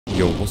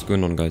Yo, what's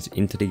going on guys?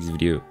 In today's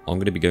video, I'm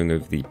going to be going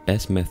over the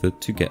best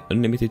method to get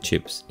unlimited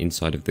chips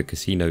inside of the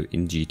casino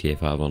in GTA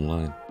 5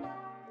 Online.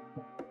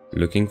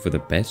 Looking for the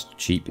best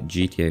cheap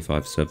GTA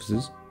 5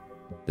 services?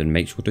 Then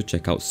make sure to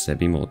check out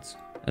SebiModz,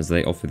 as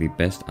they offer the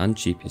best and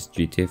cheapest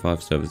GTA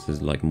 5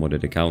 services like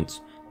modded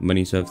accounts,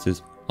 money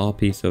services,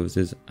 RP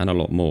services and a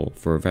lot more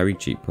for a very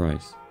cheap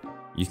price.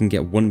 You can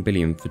get 1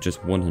 billion for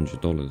just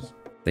 $100.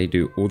 They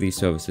do all these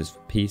services for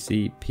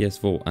PC,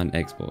 PS4 and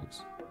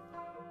Xbox.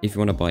 If you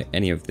want to buy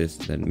any of this,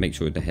 then make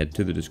sure to head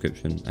to the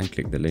description and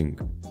click the link.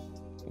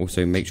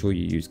 Also make sure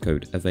you use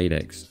code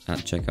EvadeX at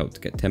checkout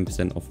to get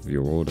 10% off of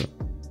your order.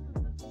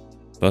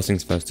 First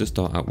things first, to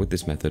start out with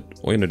this method,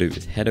 all you're going to do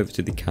is head over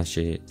to the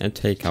cashier and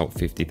take out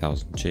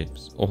 50,000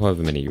 chips, or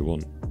however many you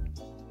want.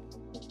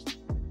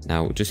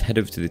 Now just head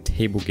over to the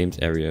table games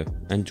area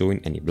and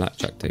join any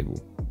blackjack table.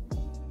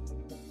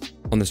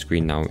 On the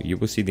screen now, you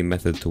will see the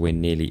method to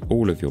win nearly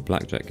all of your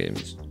blackjack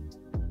games.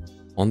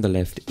 On the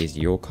left is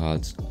your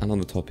cards and on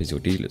the top is your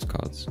dealer's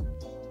cards.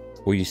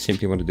 All you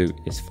simply want to do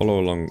is follow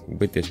along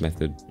with this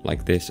method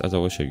like this, as I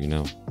will show you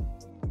now.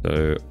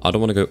 So I don't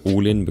want to go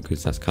all in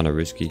because that's kind of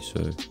risky,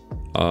 so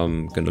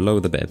I'm going to lower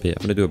the bet a bit.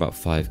 I'm going to do about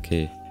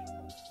 5k.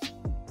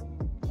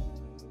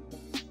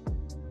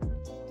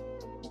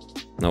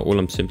 Now all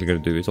I'm simply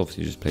going to do is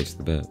obviously just place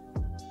the bet.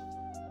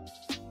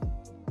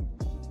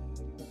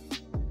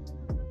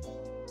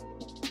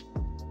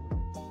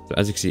 So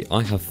as you can see,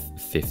 I have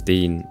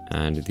 15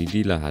 and the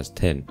dealer has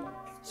 10.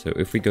 So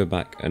if we go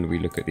back and we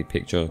look at the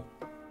picture,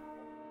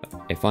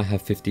 if I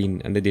have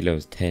 15 and the dealer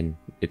has 10,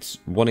 it's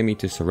wanting me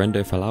to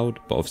surrender if allowed,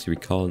 but obviously we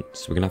can't,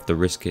 so we're gonna have to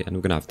risk it and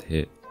we're gonna have to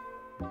hit.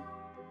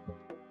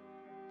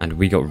 And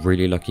we got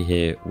really lucky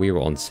here. We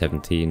were on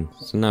 17,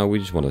 so now we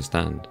just want to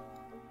stand.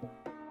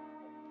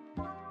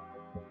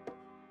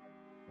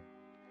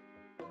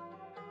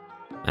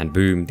 And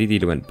boom, the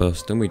dealer went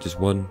bust and we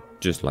just won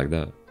just like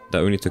that.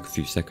 That only took a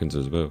few seconds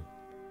as well.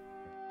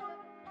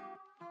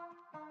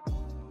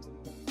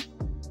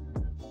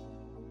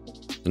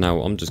 So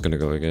now I'm just going to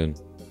go again.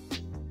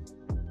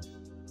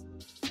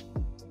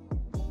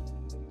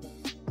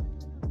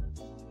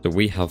 So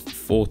we have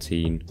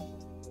 14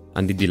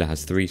 and the dealer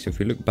has 3. So if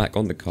we look back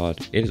on the card,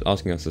 it is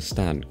asking us to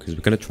stand because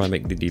we're going to try and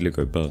make the dealer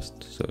go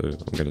bust. So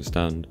I'm going to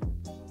stand.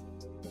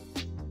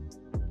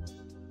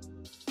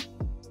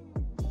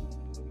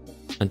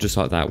 And just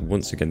like that,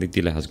 once again the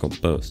dealer has gone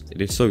bust.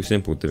 It is so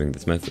simple doing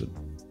this method.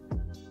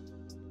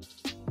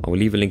 I will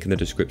leave a link in the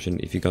description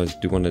if you guys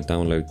do want to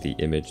download the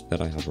image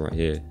that I have right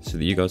here so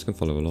that you guys can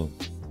follow along.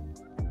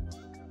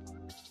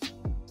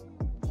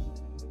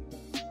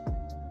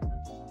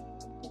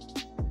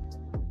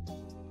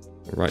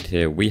 Right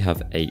here we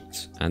have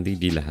 8 and the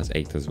dealer has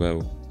 8 as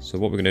well. So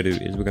what we're going to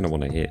do is we're going to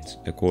want to hit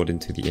according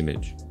to the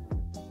image.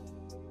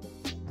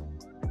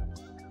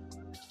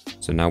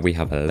 So now we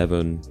have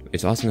 11.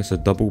 It's asking us to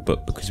double,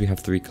 but because we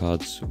have 3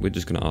 cards, we're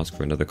just going to ask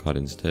for another card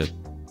instead.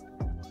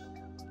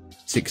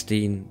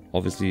 16,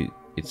 obviously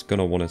it's going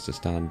to want us to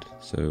stand.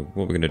 So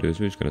what we're going to do is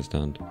we're just going to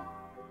stand.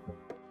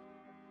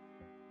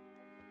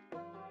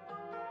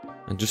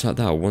 And just like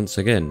that, once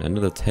again,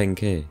 another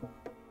 10k.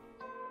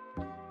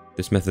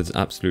 This method's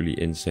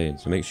absolutely insane,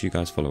 so make sure you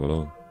guys follow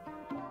along.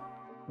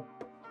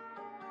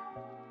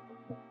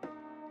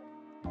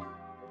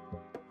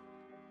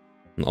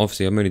 And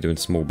obviously I'm only doing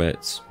small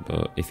bets,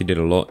 but if you did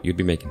a lot, you'd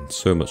be making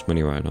so much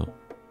money right now.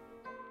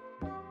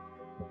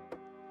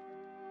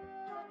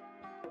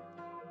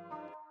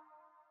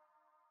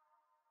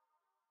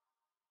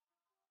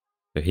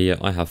 So here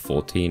I have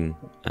 14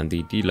 and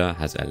the dealer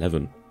has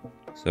 11.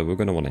 So we're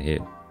going to want to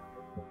hit.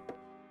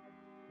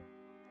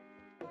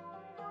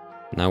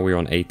 Now we're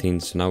on 18,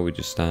 so now we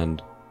just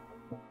stand.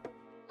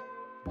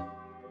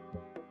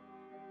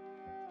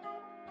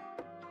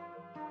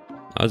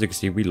 As you can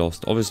see, we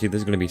lost. Obviously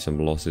there's going to be some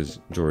losses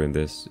during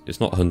this. It's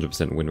not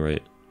 100% win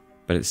rate,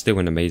 but it's still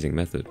an amazing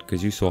method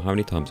because you saw how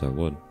many times I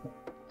won.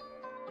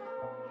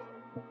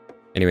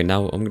 Anyway,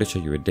 now I'm going to show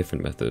you a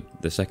different method.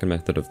 The second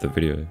method of the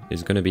video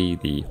is going to be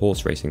the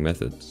horse racing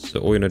method. So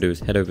all you're going to do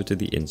is head over to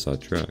the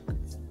inside track.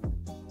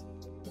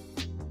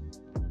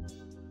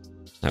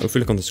 Now if we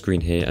look on the screen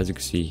here, as you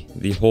can see,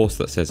 the horse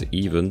that says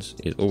evens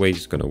is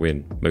always going to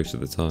win most of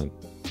the time.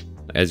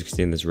 As you can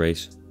see in this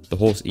race, the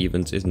horse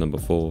evens is number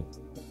 4.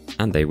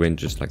 And they win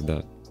just like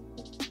that.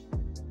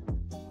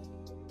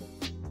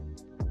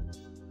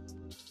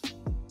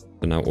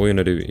 So now all you're going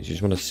to do is you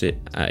just want to sit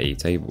at a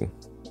table.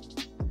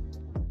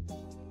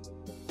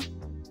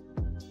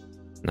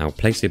 Now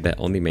place a bet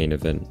on the main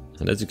event,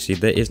 and as you can see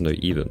there is no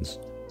evens.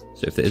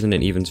 So if there isn't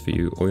an evens for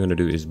you, all you're going to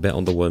do is bet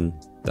on the one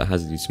that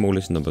has the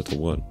smallest number to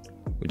 1,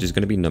 which is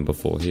going to be number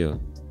 4 here.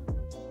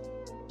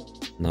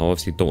 Now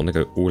obviously don't want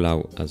to go all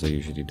out as I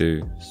usually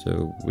do,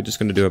 so we're just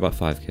going to do about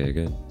 5k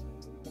again.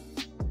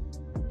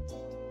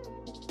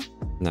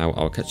 Now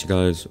I'll catch you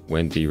guys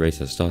when the race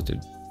has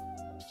started.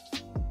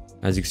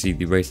 As you can see,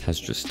 the race has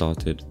just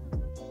started,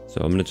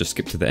 so I'm going to just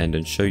skip to the end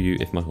and show you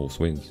if my horse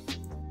wins.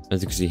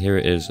 As you can see, here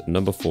it is,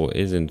 number 4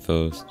 is in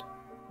first,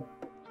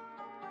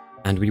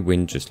 and we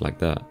win just like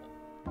that.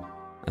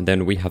 and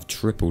then we have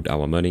tripled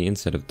our money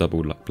instead of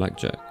doubled like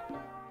blackjack.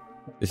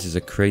 This is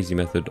a crazy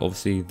method.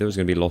 Obviously there was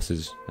going to be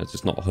losses as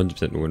it's not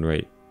 100% win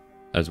rate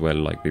as well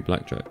like the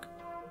blackjack.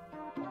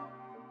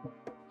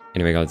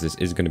 Anyway guys, this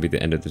is going to be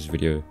the end of this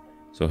video,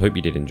 so I hope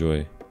you did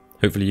enjoy.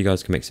 Hopefully you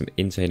guys can make some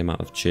insane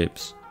amount of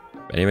chips.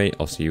 But anyway,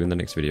 I'll see you in the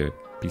next video.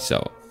 Peace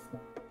out.